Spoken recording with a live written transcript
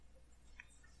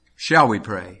Shall we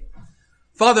pray?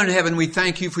 Father in heaven, we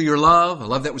thank you for your love, a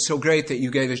love that was so great that you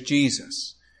gave us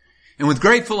Jesus. And with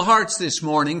grateful hearts this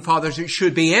morning, Father, as it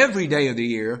should be every day of the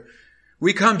year,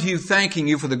 we come to you thanking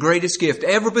you for the greatest gift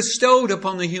ever bestowed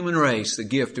upon the human race, the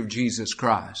gift of Jesus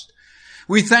Christ.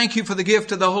 We thank you for the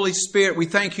gift of the Holy Spirit. We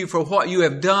thank you for what you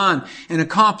have done and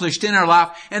accomplished in our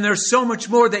life. And there's so much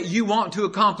more that you want to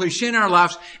accomplish in our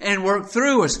lives and work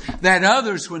through us, that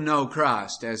others would know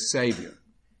Christ as Savior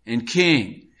and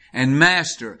King and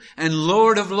Master and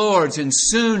Lord of Lords and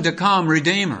soon to come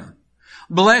Redeemer.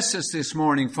 Bless us this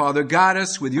morning, Father. Guide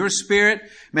us with your Spirit.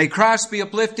 May Christ be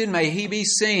uplifted. May He be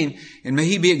seen. And may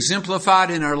He be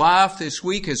exemplified in our life this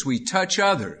week as we touch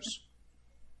others.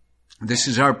 This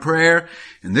is our prayer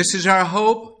and this is our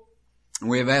hope. And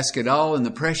we have asked it all in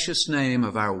the precious name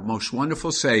of our most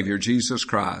wonderful Savior, Jesus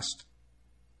Christ.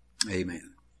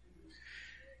 Amen.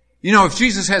 You know, if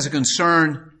Jesus has a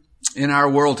concern in our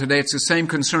world today, it's the same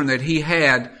concern that He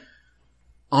had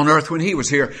on earth when He was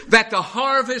here, that the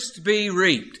harvest be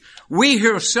reaped. We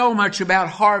hear so much about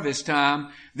harvest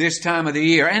time this time of the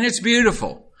year, and it's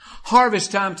beautiful.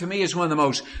 Harvest time to me is one of the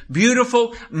most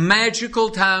beautiful, magical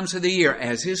times of the year,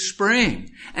 as is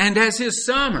spring, and as is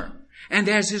summer, and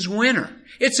as is winter.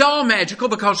 It's all magical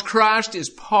because Christ is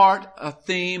part, a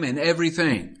theme, and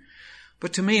everything.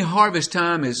 But to me, harvest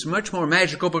time is much more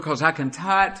magical because I can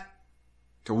tie it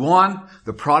to one,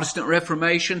 the Protestant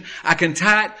Reformation. I can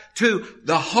tie it to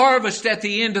the harvest at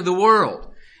the end of the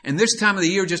world. And this time of the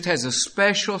year just has a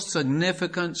special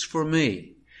significance for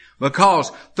me.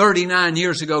 Because 39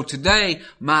 years ago today,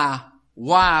 my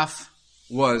wife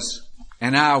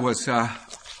and I was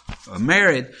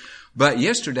married. But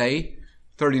yesterday,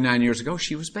 39 years ago,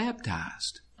 she was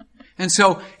baptized. And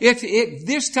so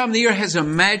this time of the year has a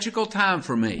magical time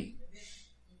for me.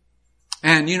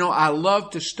 And you know, I love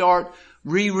to start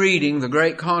rereading The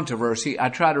Great Controversy. I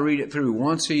try to read it through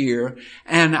once a year,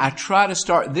 and I try to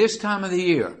start this time of the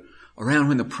year around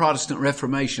when the Protestant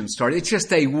Reformation started. It's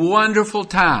just a wonderful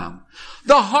time.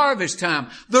 The harvest time,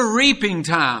 the reaping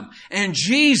time, and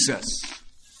Jesus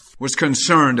was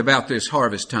concerned about this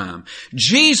harvest time.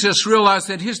 Jesus realized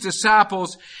that His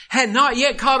disciples had not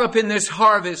yet caught up in this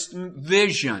harvest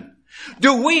vision.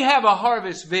 Do we have a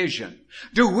harvest vision?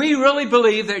 Do we really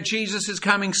believe that Jesus is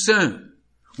coming soon?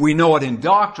 We know it in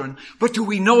doctrine, but do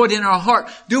we know it in our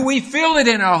heart? Do we feel it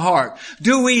in our heart?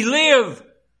 Do we live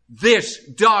this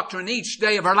doctrine each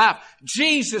day of our life?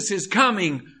 Jesus is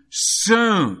coming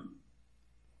soon.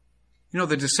 You know,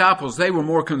 the disciples, they were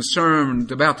more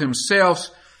concerned about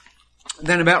themselves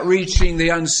than about reaching the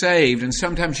unsaved. And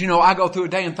sometimes, you know, I go through a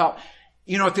day and thought,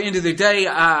 you know, at the end of the day,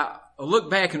 I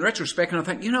look back in retrospect and I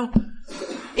think, you know,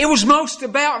 it was most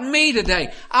about me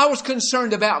today. I was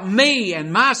concerned about me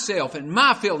and myself and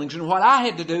my feelings and what I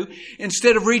had to do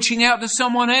instead of reaching out to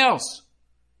someone else.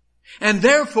 And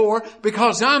therefore,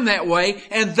 because I'm that way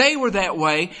and they were that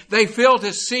way, they failed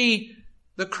to see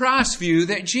the Christ view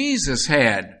that Jesus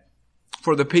had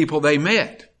for the people they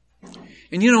met.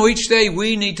 And you know, each day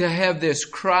we need to have this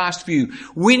Christ view.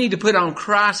 We need to put on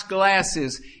Christ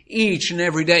glasses each and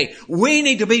every day. We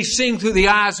need to be seen through the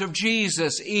eyes of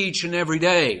Jesus each and every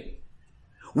day.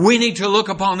 We need to look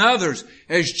upon others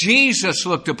as Jesus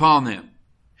looked upon them.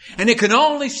 And it can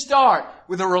only start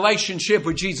with a relationship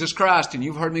with Jesus Christ. And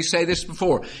you've heard me say this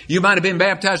before. You might have been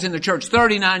baptized in the church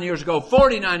 39 years ago,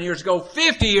 49 years ago,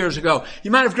 50 years ago.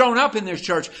 You might have grown up in this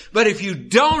church. But if you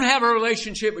don't have a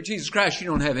relationship with Jesus Christ, you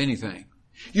don't have anything.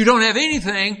 You don't have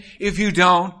anything if you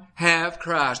don't have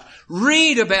Christ.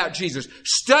 Read about Jesus.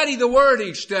 Study the Word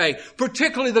each day,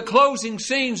 particularly the closing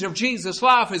scenes of Jesus'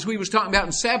 life, as we was talking about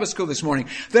in Sabbath school this morning.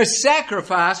 The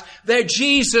sacrifice that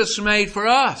Jesus made for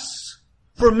us,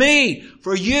 for me,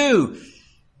 for you.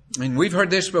 And we've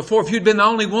heard this before. If you'd been the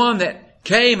only one that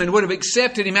came and would have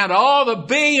accepted Him out of all the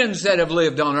billions that have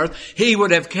lived on earth, He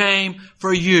would have came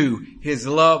for you. His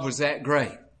love was that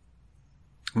great.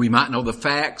 We might know the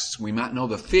facts. We might know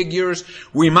the figures.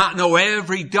 We might know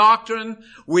every doctrine.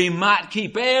 We might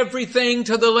keep everything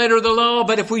to the letter of the law.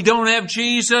 But if we don't have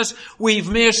Jesus, we've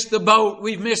missed the boat.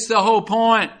 We've missed the whole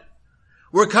point.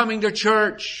 We're coming to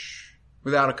church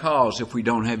without a cause if we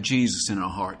don't have Jesus in our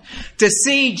heart. To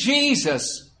see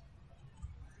Jesus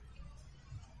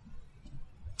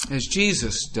as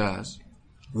Jesus does,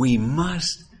 we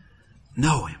must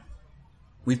know Him.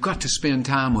 We've got to spend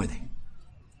time with Him.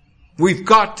 We've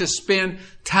got to spend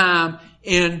time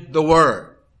in the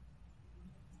Word.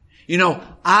 You know,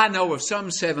 I know of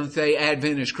some Seventh-day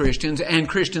Adventist Christians and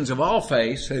Christians of all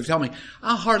faiths who've told me,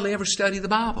 I hardly ever study the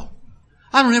Bible.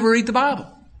 I don't ever read the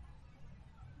Bible.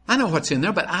 I know what's in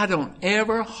there, but I don't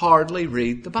ever hardly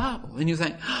read the Bible. And you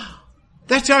think, oh,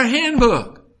 that's our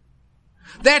handbook.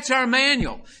 That's our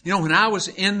manual. You know, when I was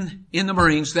in the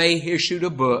Marines, they issued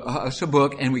us a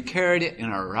book, and we carried it in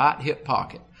our right hip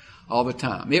pocket all the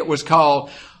time. It was called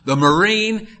the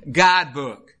Marine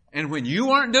Guidebook. And when you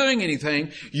weren't doing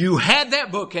anything, you had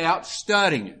that book out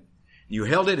studying it. You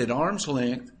held it at arm's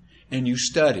length, and you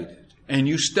studied it, and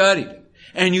you studied it.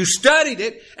 And you studied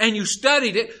it, and you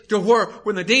studied it to where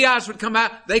when the DIs would come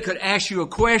out, they could ask you a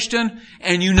question,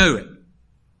 and you knew it.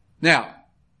 Now,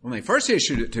 when they first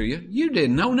issued it to you, you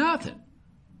didn't know nothing.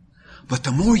 But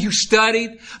the more you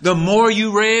studied, the more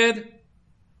you read,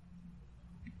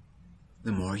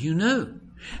 the more you knew.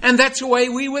 And that's the way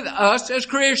with us as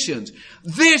Christians.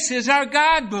 This is our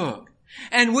guidebook.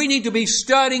 And we need to be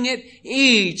studying it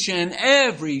each and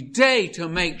every day to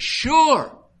make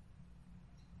sure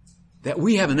that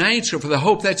we have an answer for the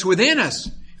hope that's within us.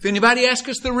 If anybody asks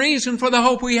us the reason for the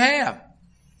hope we have,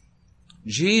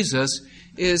 Jesus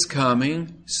is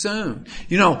coming soon.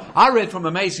 You know, I read from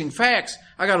Amazing Facts.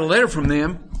 I got a letter from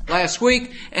them last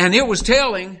week, and it was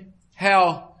telling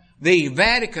how the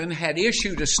Vatican had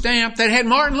issued a stamp that had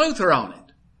Martin Luther on it.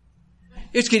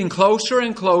 It's getting closer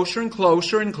and closer and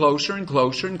closer and closer and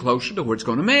closer and closer to where it's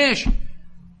going to mesh.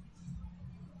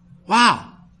 Wow.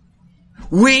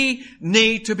 We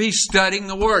need to be studying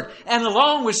the Word. And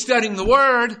along with studying the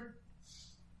Word,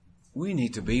 we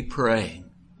need to be praying.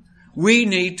 We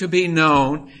need to be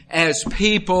known as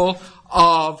people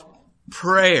of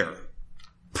prayer.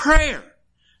 Prayer.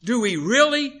 Do we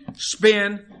really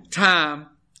spend time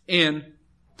in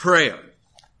prayer?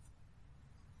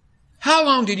 How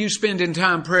long did you spend in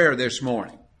time prayer this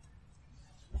morning?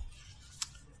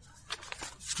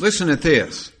 Listen to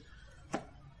this.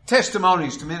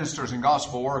 Testimonies to ministers and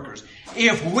gospel workers.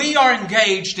 If we are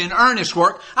engaged in earnest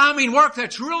work, I mean work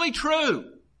that's really true,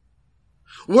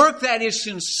 work that is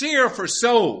sincere for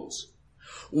souls,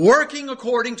 working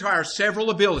according to our several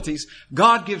abilities,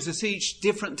 God gives us each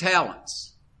different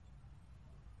talents.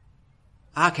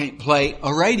 I can't play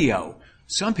a radio.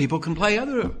 Some people can play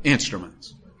other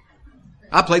instruments.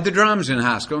 I played the drums in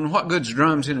high school, and what good's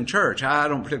drums in a church? I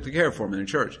don't particularly care for them in a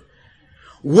church.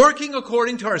 Working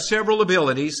according to our several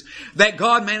abilities that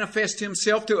God manifests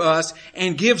Himself to us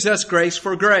and gives us grace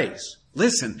for grace.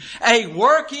 Listen, a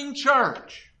working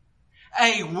church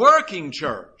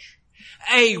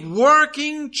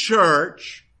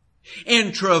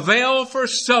in travail for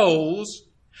souls,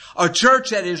 a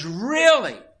church that is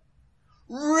really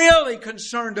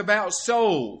concerned about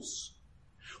souls,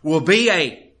 will be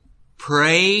a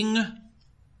praying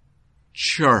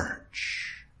church.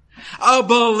 A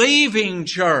believing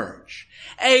church.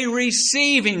 A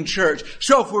receiving church.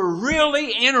 So if we're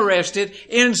really interested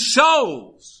in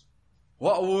souls,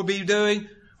 what will we be doing?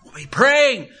 We'll be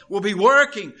praying. We'll be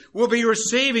working. We'll be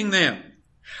receiving them.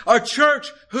 A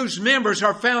church whose members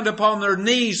are found upon their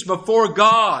knees before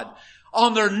God.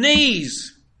 On their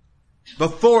knees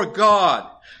before God.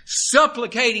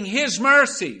 Supplicating His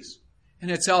mercies.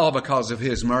 And it's all because of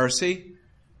His mercy.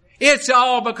 It's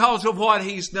all because of what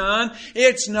He's done.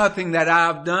 It's nothing that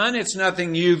I've done. It's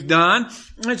nothing you've done.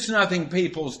 It's nothing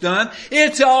people's done.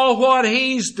 It's all what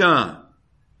He's done.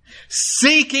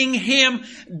 Seeking Him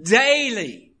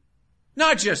daily.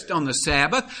 Not just on the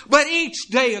Sabbath, but each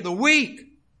day of the week.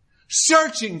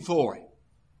 Searching for Him.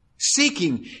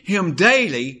 Seeking Him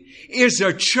daily is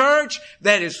a church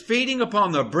that is feeding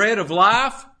upon the bread of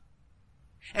life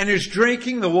and is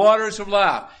drinking the waters of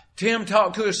life. Tim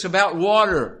talked to us about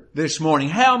water this morning.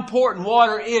 How important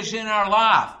water is in our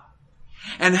life.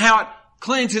 And how it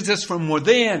cleanses us from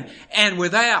within and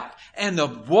without. And the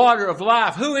water of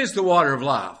life. Who is the water of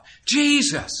life?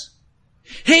 Jesus.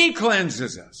 He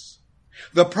cleanses us.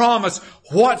 The promise,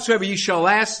 whatsoever you shall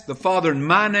ask the Father in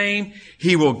my name,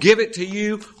 He will give it to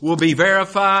you, will be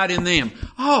verified in them.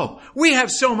 Oh, we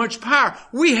have so much power.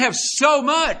 We have so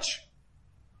much.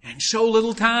 And so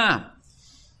little time.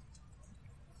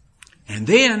 And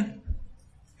then,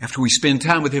 after we spend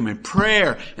time with Him in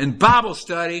prayer and Bible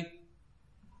study,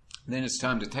 then it's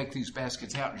time to take these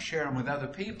baskets out and share them with other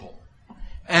people.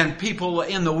 And people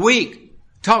in the week,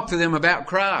 talk to them about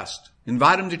Christ.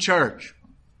 Invite them to church.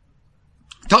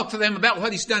 Talk to them about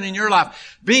what He's done in your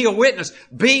life. Be a witness.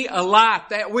 Be a light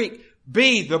that week.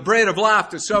 Be the bread of life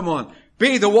to someone.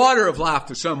 Be the water of life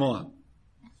to someone.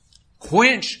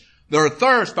 Quench their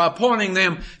thirst by pointing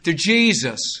them to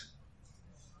Jesus.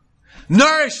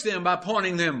 Nourish them by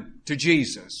pointing them to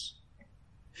Jesus.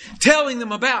 Telling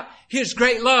them about His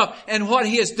great love and what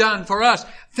He has done for us.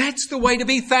 That's the way to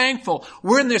be thankful.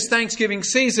 We're in this Thanksgiving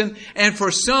season, and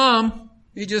for some,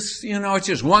 it's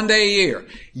just one day a year.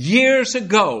 Years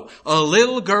ago, a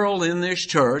little girl in this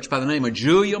church by the name of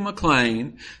Julia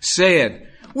McLean said,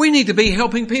 We need to be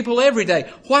helping people every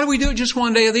day. Why do we do it just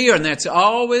one day of the year? And that's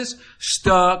always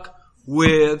stuck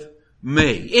with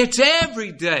me. It's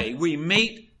every day we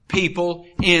meet people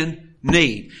in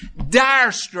need.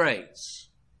 Dire straits.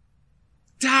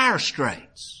 Dire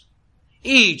straits.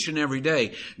 Each and every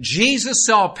day. Jesus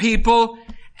saw people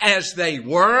as they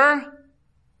were.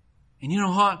 And you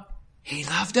know what? He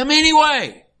loved them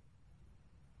anyway.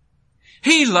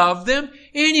 He loved them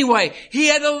anyway. He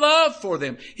had a love for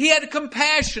them. He had a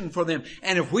compassion for them.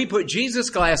 And if we put Jesus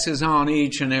glasses on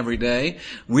each and every day,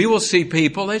 we will see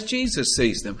people as Jesus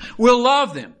sees them. We'll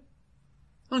love them.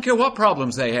 I don't care what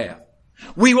problems they have.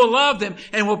 We will love them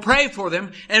and we'll pray for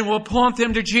them and we'll point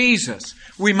them to Jesus.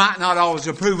 We might not always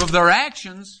approve of their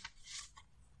actions,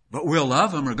 but we'll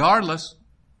love them regardless.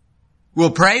 We'll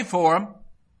pray for them.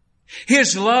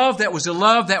 His love, that was a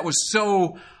love that was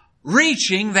so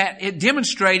reaching that it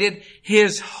demonstrated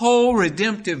His whole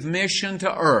redemptive mission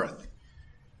to earth.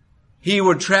 He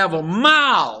would travel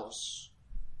miles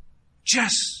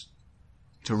just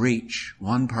to reach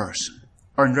one person,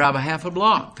 or drive a half a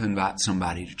block to invite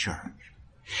somebody to church.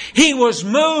 He was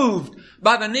moved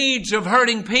by the needs of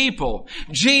hurting people.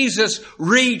 Jesus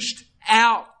reached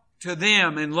out to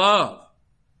them in love.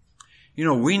 You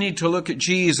know, we need to look at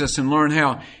Jesus and learn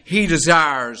how He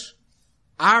desires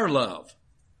our love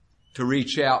to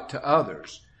reach out to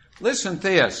others. Listen to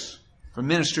this from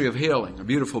Ministry of Healing, a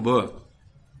beautiful book.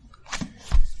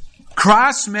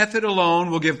 Christ's method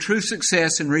alone will give true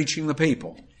success in reaching the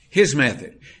people. His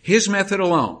method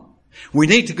alone. We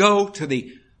need to go to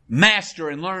the Master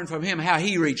and learn from Him how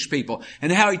He reached people and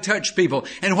how He touched people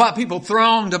and what people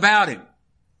thronged about Him.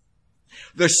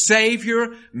 The Savior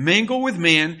mingled with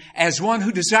men as one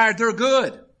who desired their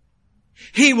good.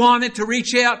 He wanted to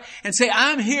reach out and say,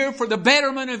 I'm here for the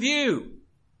betterment of you.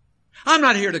 I'm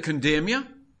not here to condemn you.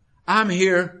 I'm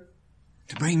here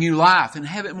to bring you life and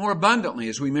have it more abundantly,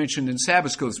 as we mentioned in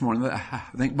Sabbath school this morning. I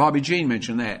think Bobby Jean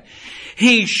mentioned that.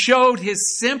 He showed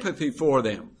His sympathy for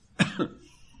them.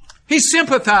 He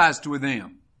sympathized with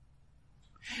them.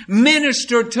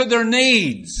 Ministered to their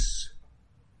needs.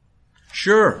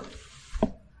 Sure,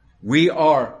 we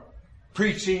are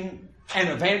preaching and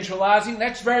evangelizing.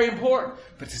 That's very important.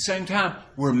 But at the same time,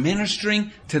 we're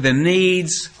ministering to the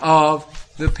needs of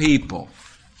the people.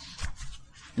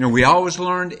 You know, we always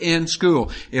learned in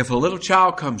school, if a little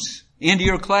child comes into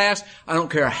your class, I don't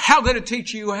care how good a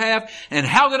teacher you have and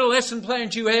how good a lesson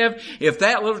plan you have, if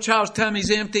that little child's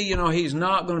tummy's empty, you know, he's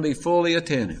not going to be fully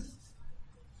attentive.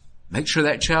 Make sure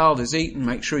that child is eating,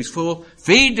 make sure he's full.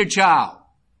 Feed the child.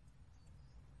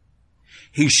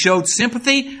 He showed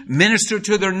sympathy, ministered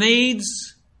to their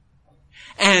needs,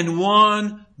 and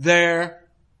won their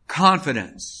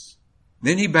confidence.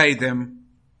 Then He bade them,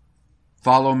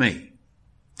 follow me.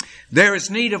 There is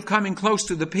need of coming close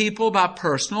to the people by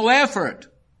personal effort.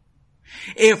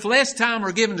 If less time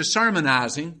were given to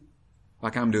sermonizing,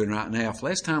 like I'm doing right now, if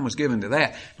less time was given to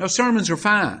that, no, sermons are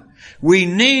fine. We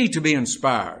need to be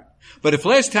inspired. But if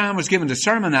less time was given to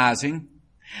sermonizing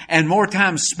and more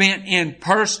time spent in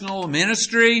personal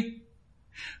ministry,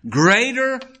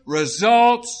 greater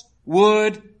results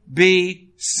would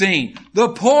be seen. The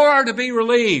poor are to be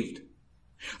relieved.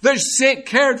 The sick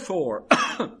cared for.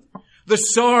 The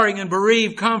sorrowing and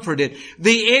bereaved comforted.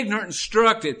 The ignorant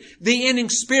instructed. The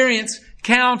inexperienced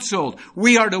counseled.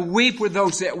 We are to weep with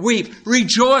those that weep.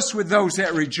 Rejoice with those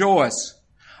that rejoice.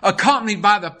 Accompanied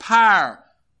by the power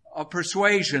of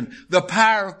persuasion. The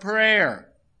power of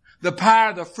prayer. The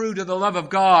power, the fruit of the love of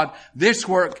God. This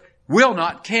work will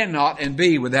not, cannot, and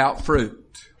be without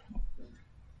fruit.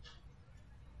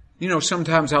 You know,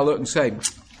 sometimes I look and say,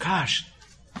 gosh,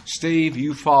 Steve,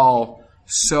 you fall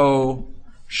so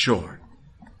short.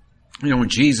 You know, when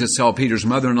Jesus saw Peter's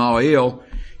mother-in-law ill,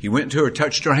 He went to her,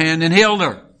 touched her hand, and healed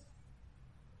her.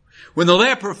 When the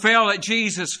leper fell at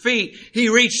Jesus' feet, He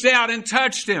reached out and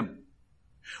touched him.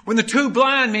 When the two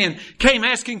blind men came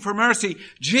asking for mercy,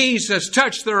 Jesus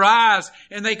touched their eyes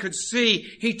and they could see.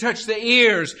 He touched the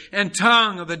ears and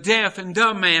tongue of the deaf and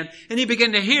dumb man, and he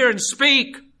began to hear and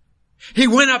speak. He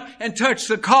went up and touched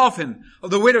the coffin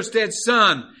of the widow's dead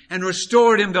son and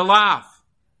restored him to life.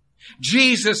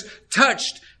 Jesus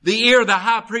touched the ear of the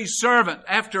high priest's servant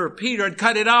after Peter had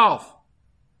cut it off.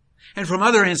 And from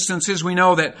other instances, we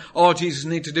know that all Jesus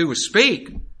needed to do was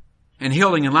speak, and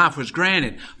healing and life was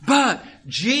granted. But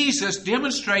Jesus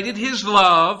demonstrated His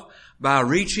love by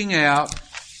reaching out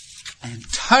and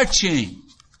touching.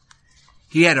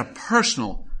 He had a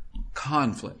personal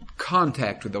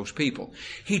contact with those people.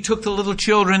 He took the little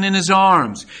children in His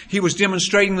arms. He was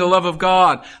demonstrating the love of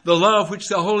God, the love which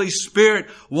the Holy Spirit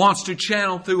wants to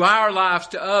channel through our lives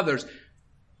to others.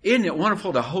 Isn't it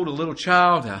wonderful to hold a little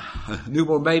child, a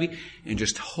newborn baby, and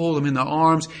just hold them in the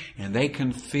arms, and they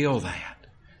can feel that.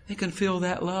 They can feel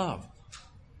that love.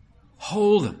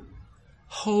 Hold them.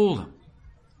 Hold them.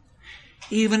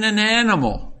 Even an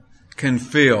animal can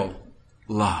feel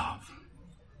love.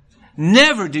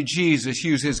 Never did Jesus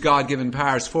use His God-given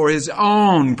powers for His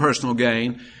own personal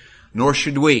gain, nor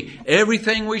should we.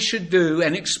 Everything we should do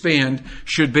and expend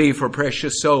should be for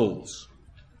precious souls.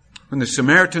 When the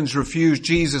Samaritans refused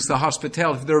Jesus the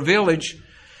hospitality of their village,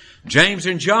 James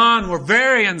and John were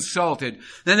very insulted.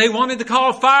 Then they wanted to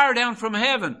call fire down from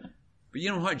heaven. But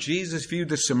you know what? Jesus viewed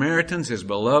the Samaritans as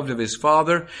beloved of His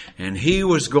Father, and He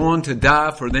was going to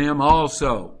die for them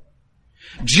also.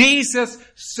 Jesus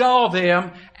saw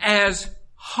them as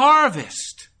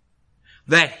harvest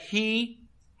that He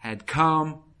had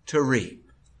come to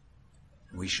reap.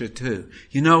 We should too.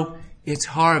 You know, it's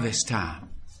harvest time.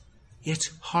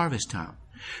 It's harvest time.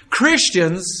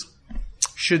 Christians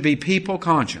should be people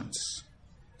conscious.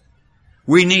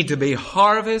 We need to be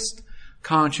harvest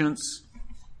conscious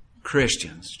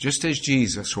Christians, just as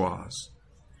Jesus was.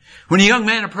 When a young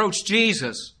man approached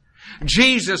Jesus,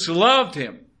 Jesus loved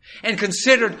him and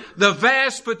considered the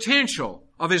vast potential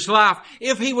of his life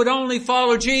if he would only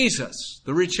follow Jesus,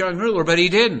 the rich young ruler, but he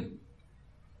didn't.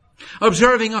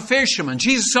 Observing a fisherman,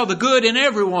 Jesus saw the good in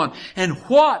everyone. And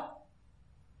what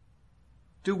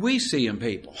do we see in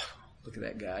people? Look at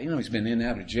that guy. You know, he's been in and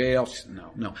out of jail.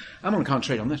 No. I'm going to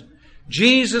concentrate on this.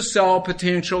 Jesus saw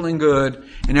potential and good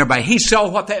in everybody. He saw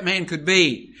what that man could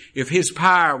be if His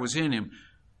power was in him.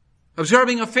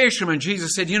 Observing a fisherman,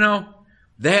 Jesus said, you know,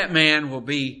 that man will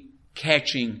be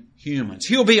catching humans.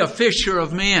 He'll be a fisher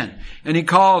of men. And He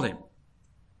called him.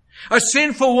 A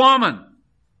sinful woman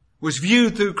was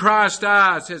viewed through Christ's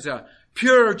eyes as a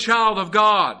pure child of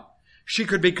God she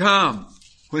could become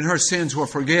when her sins were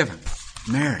forgiven.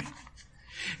 Mary.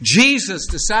 Jesus'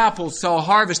 disciples saw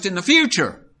harvest in the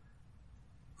future.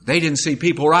 They didn't see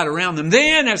people right around them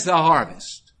then as the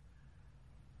harvest.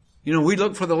 You know, we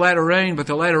look for the latter rain, but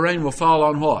the latter rain will fall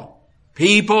on what?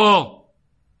 People.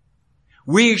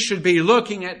 We should be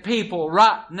looking at people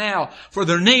right now for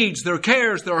their needs, their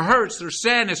cares, their hurts, their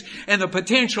sadness, and the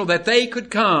potential that they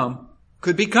could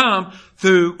become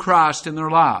through Christ in their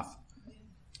life.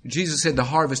 Jesus said the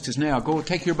harvest is now. Go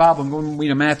take your Bible and go and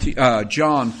read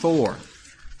John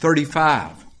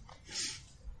 4:35.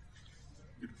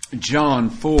 John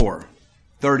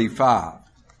 4:35.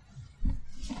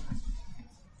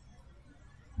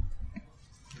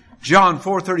 John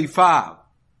 4:35.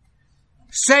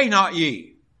 Say not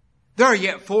ye, there are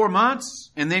yet 4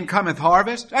 months, and then cometh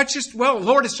harvest. That's just, well,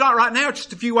 Lord, it's not right now, it's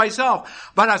just a few ways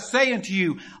off. But I say unto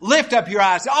you, lift up your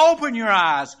eyes, open your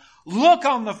eyes, look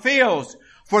on the fields,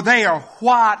 for they are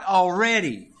white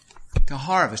already to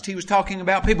harvest. He was talking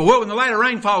about people. Well, when the latter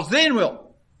rain falls, then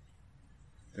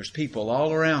there's people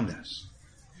all around us.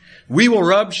 We will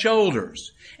rub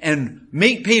shoulders and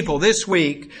meet people this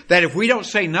week that if we don't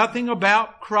say nothing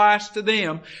about Christ to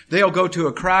them, they'll go to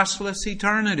a Christless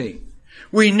eternity.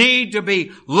 We need to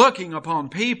be looking upon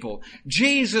people.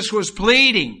 Jesus was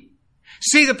pleading.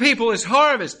 See the people as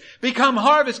harvest. Become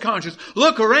harvest conscious.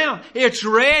 Look around. It's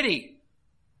ready.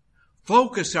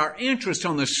 Focus our interest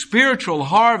on the spiritual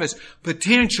harvest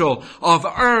potential of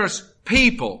earth's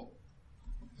people.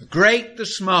 The great, the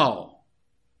small.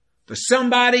 The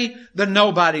somebody, the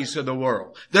nobodies of the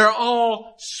world. They're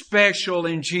all special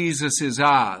in Jesus'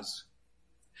 eyes.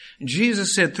 And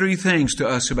Jesus said 3 things to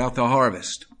us about the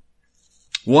harvest.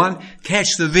 1,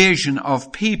 catch the vision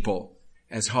of people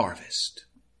as harvest.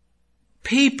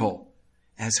 People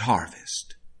as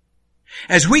harvest.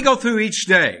 As we go through each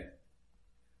day,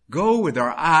 go with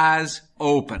our eyes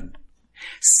open.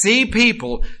 See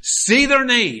people, see their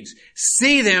needs,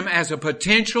 see them as a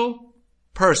potential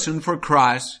person for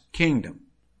Christ's kingdom.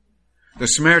 The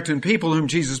Samaritan people whom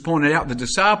Jesus pointed out, the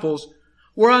disciples,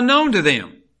 were unknown to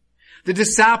them. The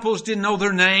disciples didn't know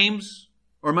their names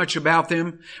or much about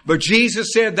them, but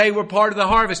Jesus said they were part of the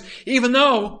harvest, even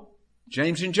though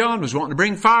James and John was wanting to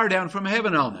bring fire down from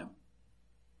heaven on them.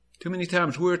 Too many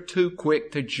times we're too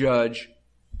quick to judge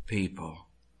people.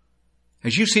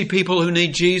 As you see people who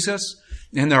need Jesus,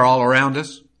 and they're all around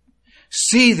us,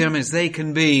 see them as they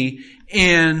can be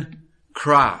in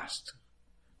Christ.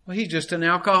 Well, he's just an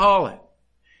alcoholic.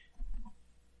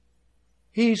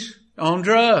 He's on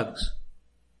drugs.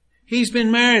 He's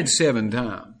been married 7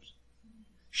 times.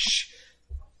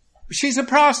 She's a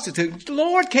prostitute. The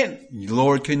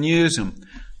Lord can use them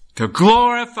to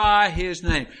glorify His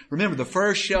name. Remember, the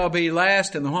first shall be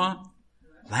last and the what?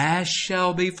 Last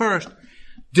shall be first.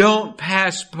 Don't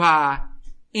pass by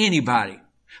anybody.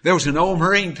 There was an old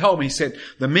Marine told me, he said,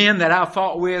 the men that I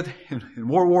fought with in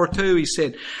World War II, he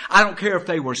said, I don't care if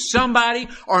they were somebody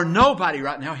or nobody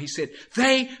right now. He said,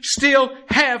 they still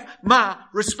have my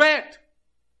respect.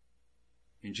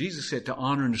 And Jesus said to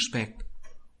honor and respect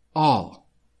all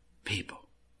people.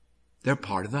 They're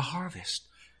part of the harvest.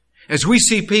 As we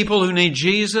see people who need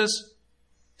Jesus,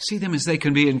 see them as they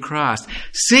can be in Christ.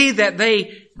 See that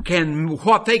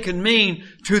what they can mean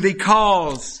to the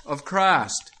cause of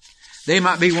Christ. They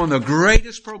might be one of the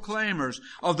greatest proclaimers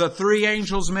of the three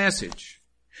angels' message.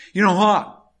 You know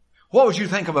what? What would you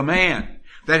think of a man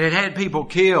that had had people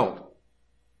killed?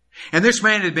 And this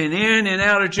man had been in and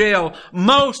out of jail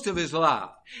most of his life.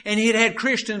 And he had had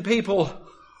Christian people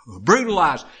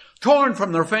brutalized, torn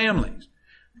from their families.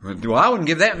 Well, I wouldn't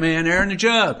give that man air in the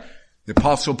jug. The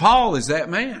Apostle Paul is that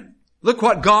man. Look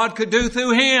what God could do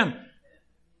through him.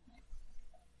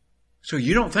 So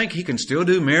you don't think he can still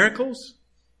do miracles?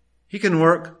 He can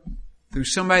work through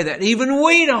somebody that even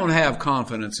we don't have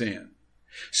confidence in.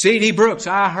 C.D. Brooks,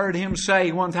 I heard him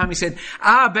say one time, he said,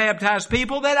 I baptized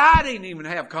people that I didn't even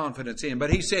have confidence in.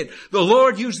 But he said, the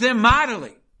Lord used them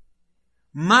mightily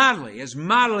as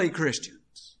mightily Christians.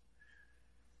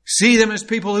 See them as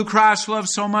people who Christ loved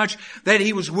so much that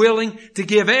He was willing to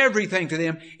give everything to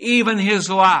them, even His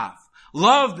life.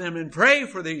 Love them and pray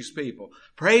for these people.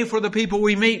 Pray for the people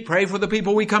we meet. Pray for the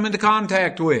people we come into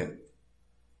contact with.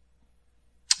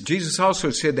 Jesus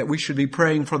also said that we should be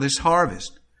praying for this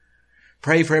harvest.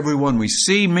 Pray for everyone we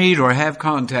see, meet, or have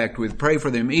contact with. Pray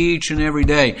for them each and every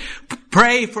day.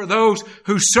 Pray for those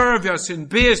who serve us in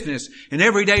business, in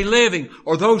everyday living,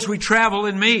 or those we travel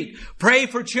and meet. Pray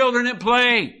for children at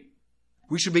play.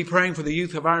 We should be praying for the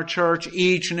youth of our church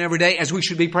each and every day, as we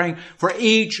should be praying for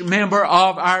each member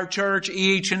of our church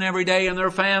each and every day and their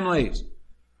families.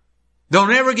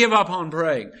 Don't ever give up on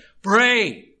praying.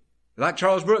 Pray. Like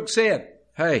Charles Brooks said,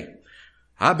 hey,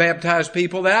 I baptized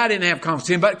people that I didn't have confidence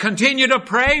in, but continue to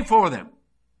pray for them.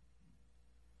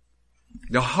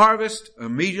 The harvest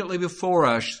immediately before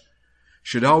us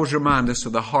should always remind us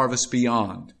of the harvest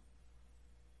beyond.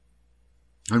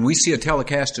 When we see a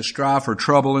telecast of strife or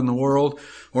trouble in the world,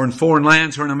 or in foreign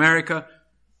lands or in America,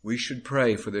 we should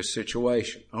pray for this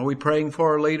situation. Are we praying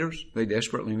for our leaders? They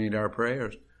desperately need our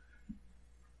prayers.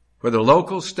 Whether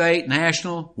local, state,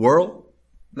 national, world,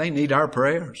 they need our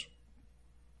prayers.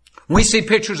 We see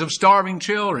pictures of starving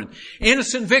children,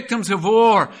 innocent victims of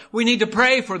war. We need to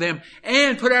pray for them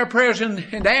and put our prayers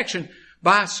into action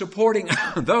by supporting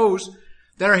those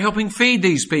that are helping feed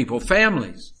these people,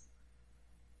 families.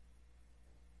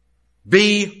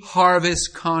 Be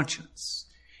harvest conscious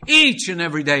each and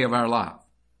every day of our life.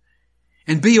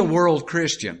 And be a world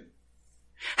Christian.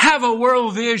 Have a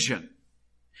world vision.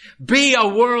 Be a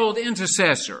world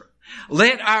intercessor.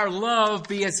 Let our love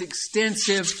be as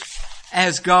extensive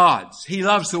as God's. He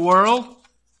loves the world.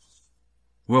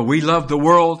 Will we love the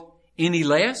world any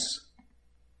less?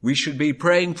 We should be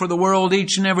praying for the world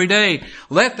each and every day.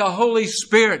 Let the Holy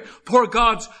Spirit pour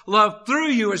God's love through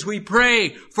you as we pray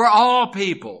for all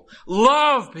people.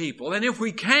 Love people. And if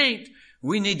we can't,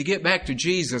 we need to get back to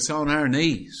Jesus on our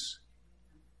knees.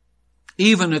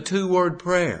 Even a 2-word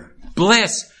prayer.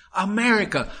 Bless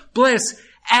America. Bless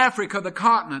Africa, the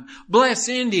continent. Bless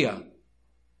India.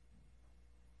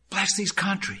 Bless these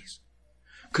countries.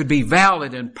 Could be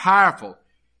valid and powerful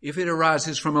if it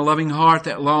arises from a loving heart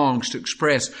that longs to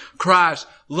express Christ's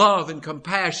love and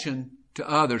compassion to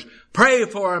others. Pray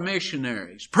for our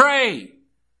missionaries. Pray.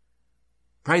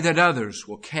 Pray that others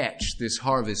will catch this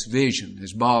harvest vision,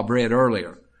 as Bob read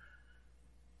earlier.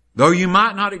 Though you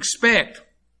might not expect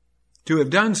to have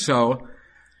done so,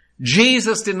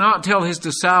 Jesus did not tell His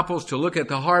disciples to look at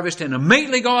the harvest and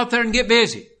immediately go out there and get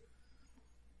busy.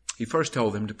 He first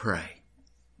told them to pray,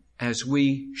 as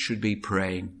we should be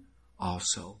praying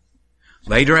also.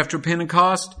 Later, after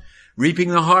Pentecost, reaping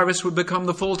the harvest would become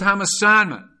the full-time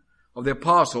assignment of the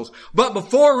apostles. But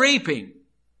before reaping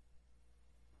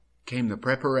came the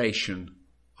preparation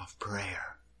of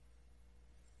prayer.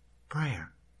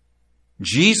 Prayer.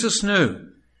 Jesus knew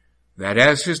that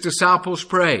as His disciples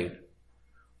prayed,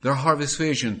 their harvest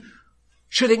vision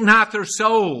should ignite their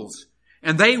souls,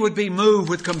 and they would be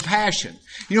moved with compassion.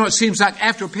 You know, it seems like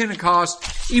after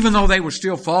Pentecost, even though they were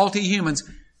still faulty humans,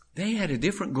 they had a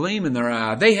different gleam in their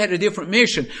eye. They had a different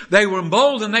mission. They were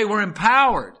emboldened. They were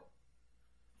empowered.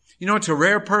 You know, it's a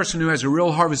rare person who has a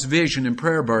real harvest vision and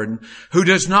prayer burden who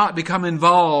does not become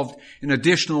involved in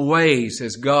additional ways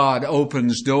as God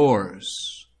opens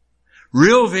doors.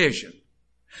 Real vision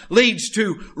leads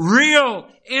to real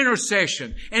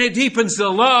intercession, and it deepens the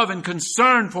love and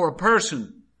concern for a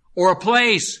person or a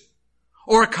place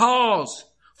or a cause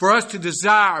for us to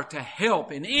desire to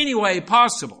help in any way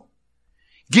possible.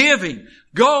 Giving,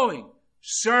 going,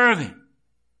 serving.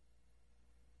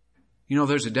 You know,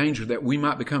 there's a danger that we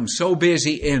might become so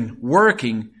busy in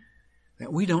working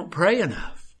that we don't pray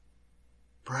enough.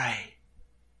 Pray.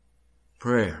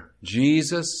 Prayer.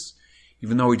 Jesus,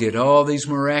 even though He did all these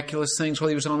miraculous things while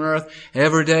He was on earth,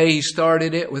 every day He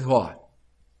started it with what?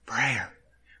 Prayer.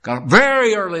 Got up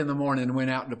very early in the morning and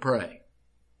went out to pray.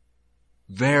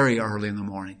 Very early in the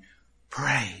morning.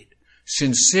 Prayed.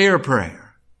 Sincere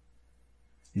prayer.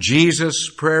 Jesus'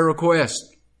 prayer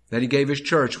request that He gave His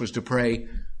church was to pray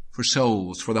for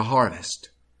souls, for the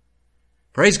harvest.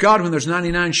 Praise God when there's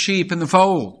 99 sheep in the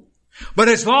fold. But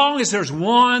as long as there's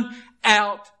one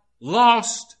out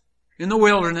lost in the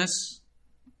wilderness,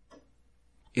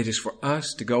 it is for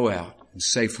us to go out and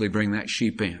safely bring that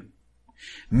sheep in.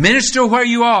 Minister where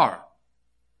you are,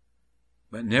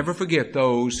 but never forget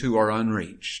those who are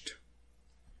unreached.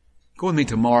 Go with me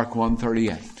to Mark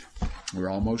 1:38. We're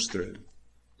almost through.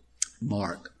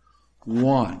 Mark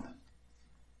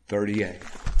 1:38.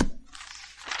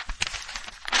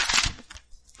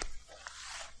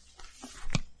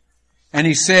 And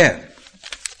He said,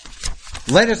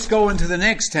 let us go into the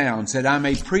next town, that I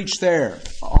may preach there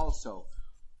also.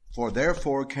 For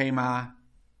therefore came I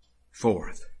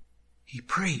forth. He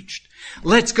preached.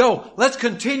 Let's go. Let's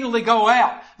continually go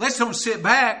out. Let's don't sit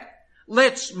back.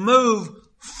 Let's move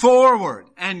forward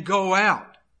and go out.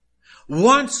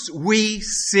 Once we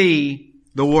see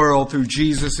the world through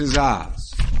Jesus'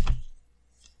 eyes,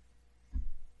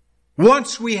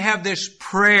 once we have this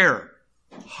prayer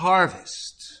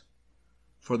harvest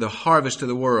for the harvest of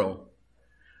the world,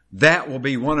 that will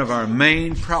be one of our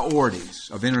main priorities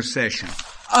of intercession.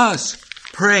 Us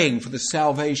praying for the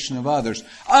salvation of others.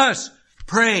 Us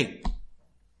praying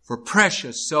for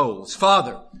precious souls.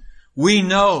 Father, we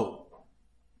know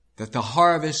that the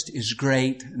harvest is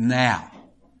great now.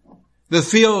 The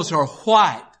fields are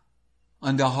white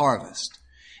unto harvest.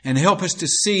 And help us to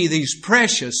see these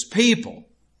precious people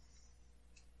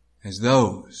as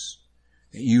those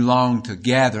that you long to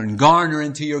gather and garner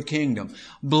into your kingdom.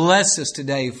 Bless us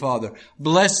today, Father.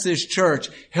 Bless this church.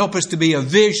 Help us to be a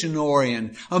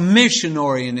vision-oriented, a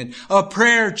mission-oriented, a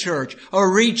prayer church, a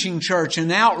reaching church,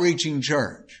 an outreaching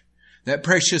church. That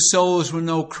precious souls will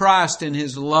know Christ and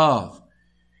His love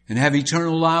and have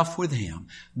eternal life with Him.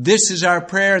 This is our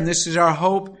prayer and this is our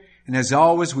hope. And as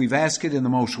always, we've asked it in the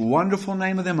most wonderful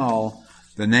name of them all,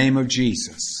 the name of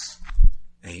Jesus.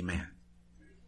 Amen.